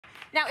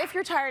Now, if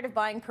you're tired of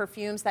buying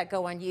perfumes that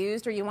go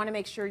unused, or you want to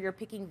make sure you're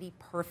picking the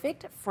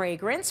perfect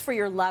fragrance for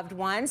your loved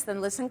ones,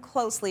 then listen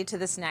closely to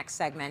this next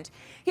segment.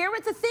 Here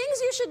with the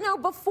things you should know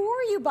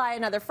before you buy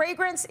another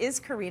fragrance is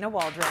Karina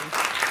Waldron.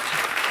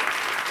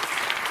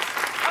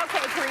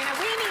 Okay, Karina,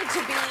 we need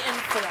to be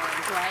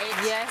informed, right?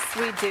 Yes,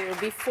 we do.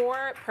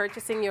 Before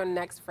purchasing your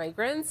next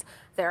fragrance,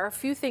 there are a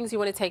few things you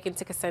want to take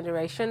into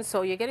consideration.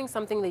 So you're getting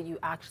something that you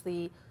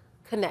actually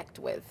connect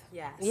with.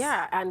 Yes.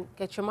 Yeah, and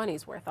get your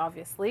money's worth,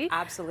 obviously.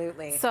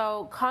 Absolutely.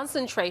 So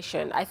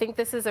concentration, I think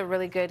this is a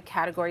really good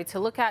category to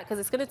look at because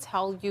it's going to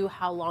tell you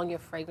how long your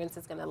fragrance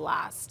is going to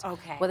last.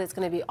 Okay. Whether it's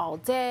going to be all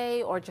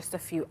day or just a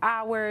few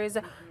hours.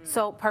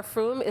 So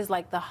parfum is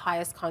like the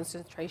highest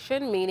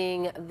concentration,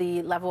 meaning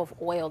the level of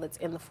oil that's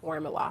in the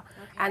formula.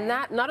 Okay. And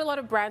that, not a lot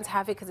of brands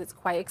have it because it's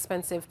quite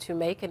expensive to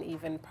make and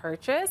even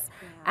purchase.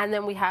 Yeah. And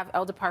then we have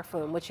Eau de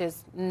Parfum, which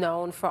is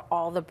known for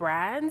all the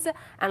brands.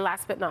 And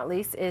last but not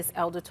least is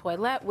Eau de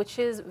Toilette, which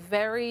is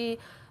very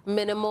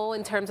minimal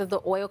in terms of the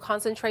oil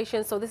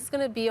concentration. So this is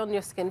going to be on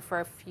your skin for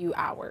a few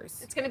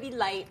hours. It's going to be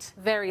light.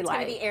 Very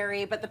light. It's going to be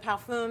airy, but the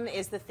parfum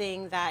is the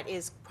thing that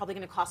is probably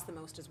going to cost the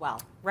most as well,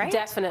 right?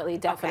 Definitely,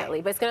 definitely.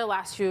 Okay. But it's going to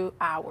last you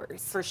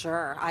hours. For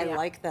sure. I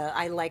like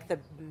the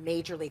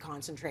majorly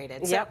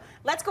concentrated. So Yep.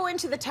 let's go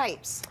into the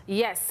types.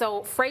 Yes,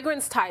 so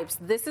fragrance types.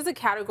 This is a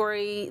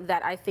category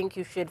that I think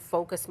you should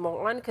focus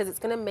more on because it's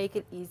going to make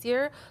it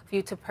easier for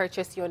you to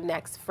purchase your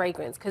next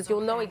fragrance because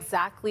you'll know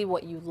exactly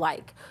what you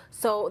like.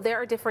 So there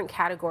are different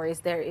categories.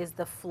 There is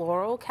the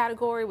floral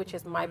category, which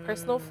is my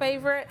personal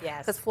favorite.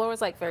 Yes. Because floral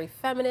is like very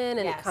feminine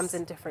and it comes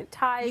in different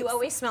types. You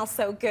always smell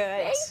so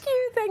good. Thank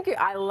you, thank you.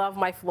 I love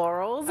my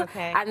florals.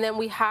 Okay. And then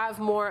we have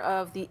more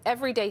of the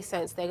everyday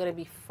scents. They're going to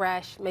be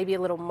fresh, maybe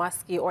a little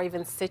musky or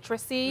even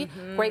citrusy.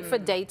 Great for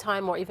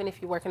daytime or even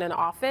if you work in an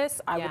office.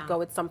 I would go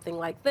with something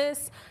like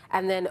this.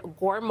 And then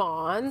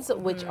gourmands,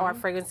 which are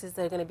fragrances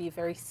that are going to be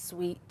very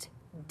sweet,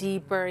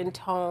 deeper in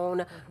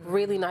tone,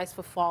 really nice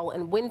for fall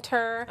and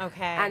winter.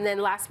 Okay. And then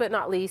last but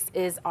not least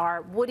is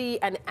our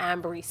woody and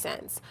ambery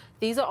scents.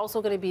 These are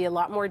also going to be a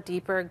lot more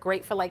deeper,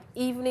 great for like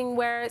evening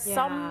wear.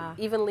 Some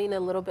even lean a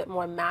little bit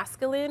more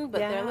masculine, but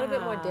they're a little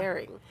bit more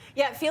daring.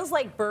 Yeah, it feels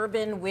like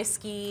bourbon,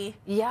 whiskey.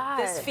 Yeah.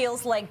 This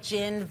feels like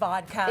gin,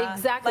 vodka.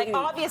 Exactly. Like,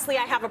 obviously,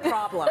 I have a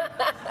problem.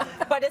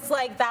 But it's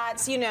like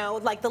that's, you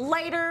know, like the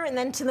lighter and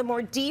then to the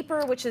more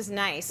deeper, which is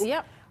nice.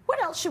 Yep.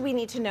 What else should we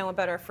need to know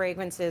about our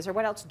fragrances, or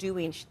what else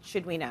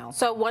should we know?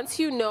 So once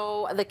you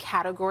know the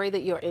category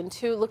that you're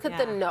into, look at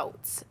the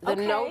notes. The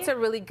notes are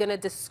really going to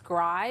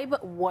describe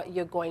what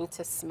you're going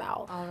to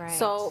smell. All right.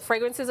 So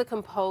fragrances are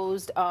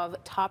composed of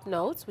top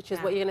notes, which is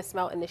what you're going to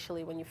smell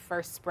initially when you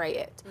first spray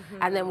it.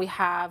 And then we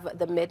have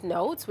the mid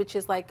notes, which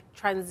is like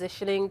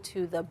transitioning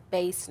to the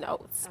base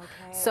notes.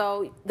 Okay.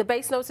 So the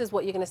base notes is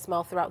what you're going to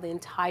smell throughout the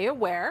entire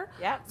wear.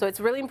 Yep. So it's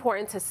really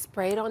important to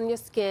spray it on your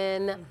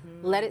skin,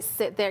 let it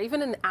sit there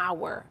even an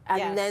hour,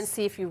 and then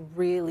see if you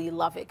really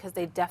love it, because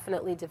they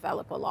definitely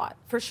develop a lot.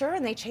 For sure,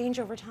 and they change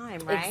over time,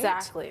 right?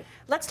 Exactly.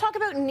 Let's talk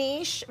about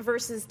niche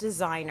versus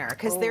designer,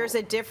 because there's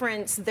a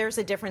difference. There's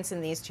a difference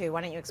in these two.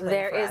 Why don't you explain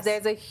it for us?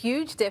 There's a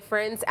huge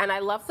difference, and I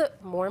love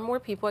that more and more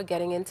people are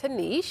getting into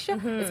niche.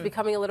 It's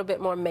becoming a little bit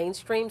more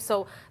mainstream.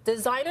 So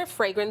designer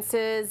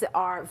fragrances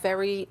are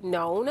very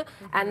known,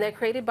 and they're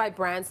created by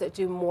brands that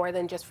do more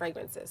than just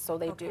fragrances. So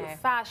they do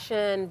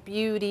fashion,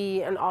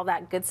 beauty, and all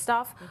that good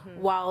stuff,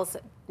 whilst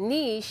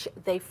niche,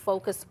 they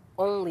focus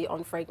only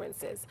on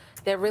fragrances.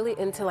 They're really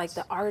into like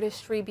the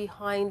artistry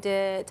behind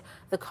it,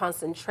 the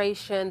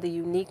concentration, the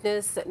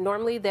uniqueness.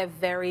 Normally they're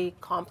very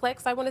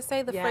complex, I want to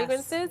say, the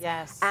fragrances.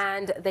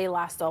 And they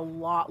last a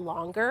lot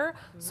longer.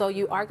 So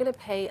you are going to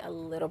pay a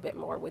little bit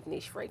more with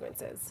niche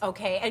fragrances.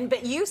 Okay,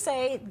 but you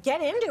say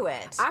get into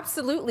it.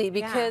 Absolutely,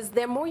 because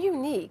they're more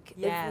unique.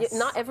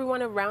 Not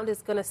everyone around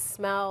is going to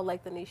smell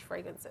like the niche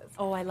fragrances.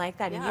 Oh, I like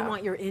that. And you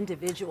want your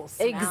individual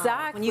smell.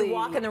 Exactly. When you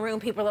walk in the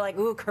room, people are like,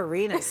 ooh,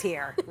 Karina's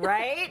here,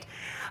 right?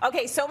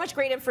 Okay, so much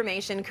great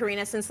information,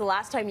 Karina. Since the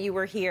last time you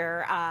were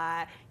here,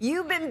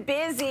 you've been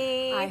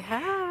busy. I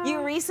have.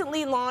 You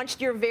recently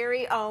launched your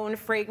very own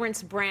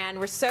fragrance brand.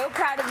 We're so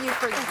proud of you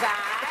for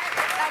that.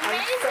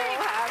 Amazing.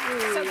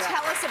 So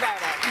tell us about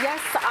it.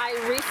 Yes, I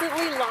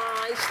recently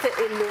launched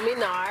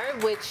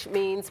Iluminar, which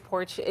means,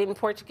 in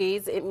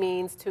Portuguese, it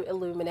means to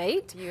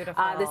illuminate.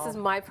 Beautiful. This is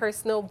my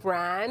personal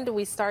brand.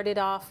 We started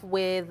off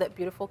with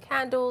beautiful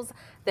candles.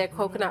 They're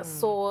coconut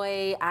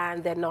soy,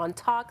 and they're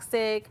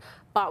non-toxic.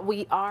 But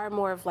we are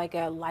more of like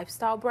a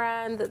lifestyle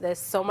brand. There's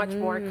so much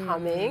more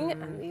coming,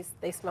 and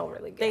they smell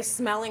really good. They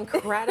smell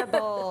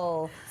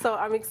incredible. So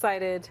I'm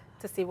excited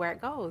to see where it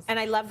goes. And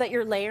I love that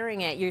you're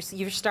layering it.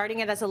 You're starting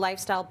it as a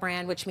lifestyle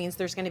brand, which means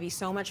there's going to be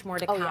so much more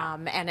to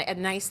come, and a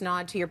nice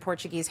nod to your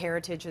Portuguese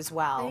heritage as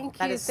well. Thank you.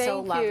 That is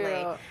so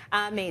lovely.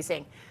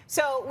 Amazing.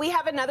 So we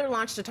have another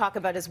launch to talk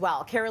about as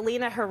well.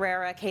 Carolina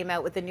Herrera came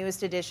out with the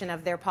newest edition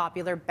of their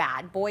popular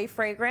Bad Boy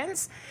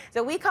fragrance.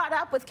 So we caught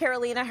up with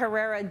Carolina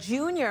Herrera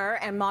Jr.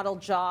 and model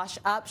Josh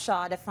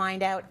Upshaw to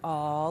find out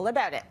all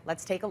about it.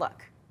 Let's take a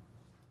look.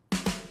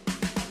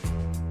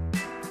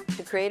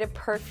 To create a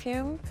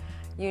perfume,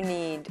 You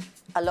need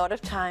a lot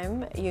of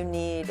time, you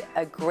need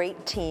a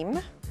great team,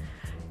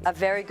 a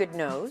very good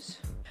nose,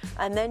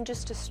 and then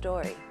just a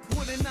story.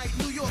 Night,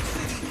 New York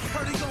City,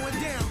 party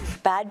going down.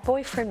 Bad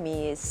boy for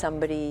me is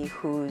somebody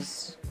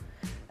who's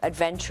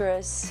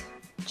adventurous,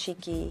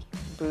 cheeky,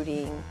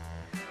 brooding,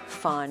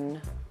 fun,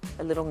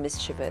 a little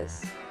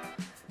mischievous,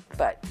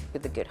 but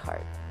with a good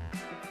heart.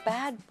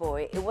 Bad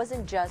boy, it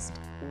wasn't just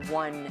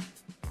one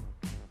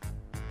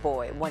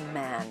boy, one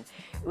man.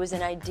 It was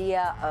an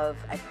idea of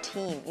a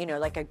team, you know,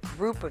 like a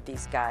group of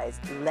these guys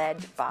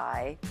led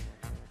by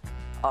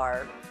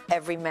our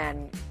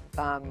everyman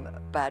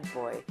bad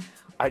boy.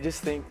 I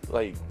just think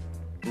like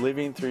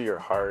living through your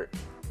heart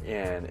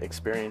and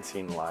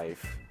experiencing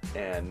life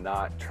and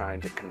not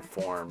trying to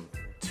conform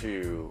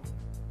to,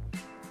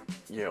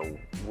 you know,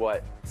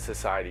 what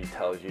society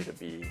tells you to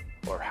be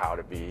or how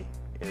to be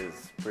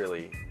is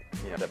really,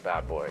 you know, the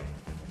bad boy.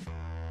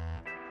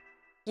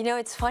 You know,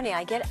 it's funny,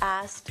 I get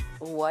asked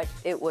what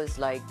it was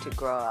like to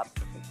grow up,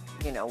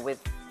 you know,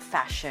 with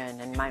fashion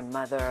and my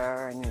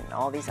mother and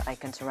all these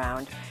icons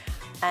around.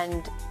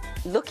 And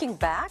looking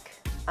back,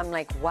 I'm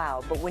like,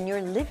 wow, but when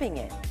you're living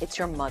it, it's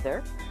your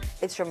mother,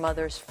 it's your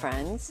mother's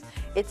friends,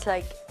 it's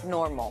like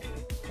normal.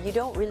 You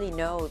don't really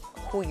know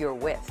who you're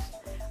with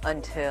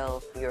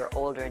until you're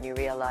older and you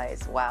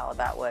realize, wow,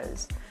 that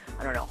was,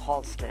 I don't know,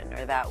 Halston,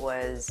 or that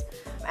was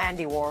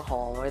Andy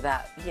Warhol, or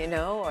that, you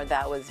know, or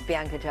that was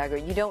Bianca Jagger.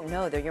 You don't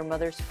know, they're your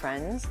mother's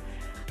friends.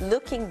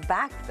 Looking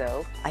back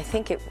though, I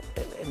think it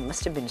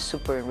must have been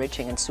super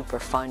enriching and super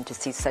fun to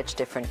see such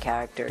different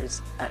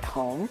characters at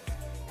home.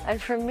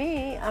 And for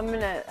me, I'm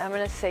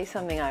gonna say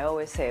something I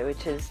always say,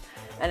 which is,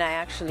 and I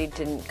actually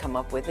didn't come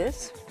up with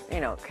this, you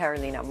know,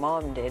 Carolina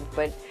mom did,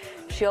 but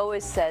she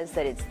always says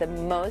that it's the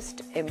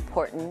most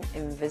important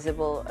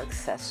invisible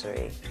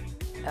accessory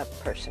a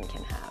person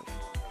can have.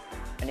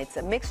 And it's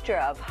a mixture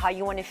of how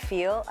you want to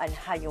feel and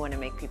how you want to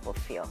make people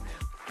feel.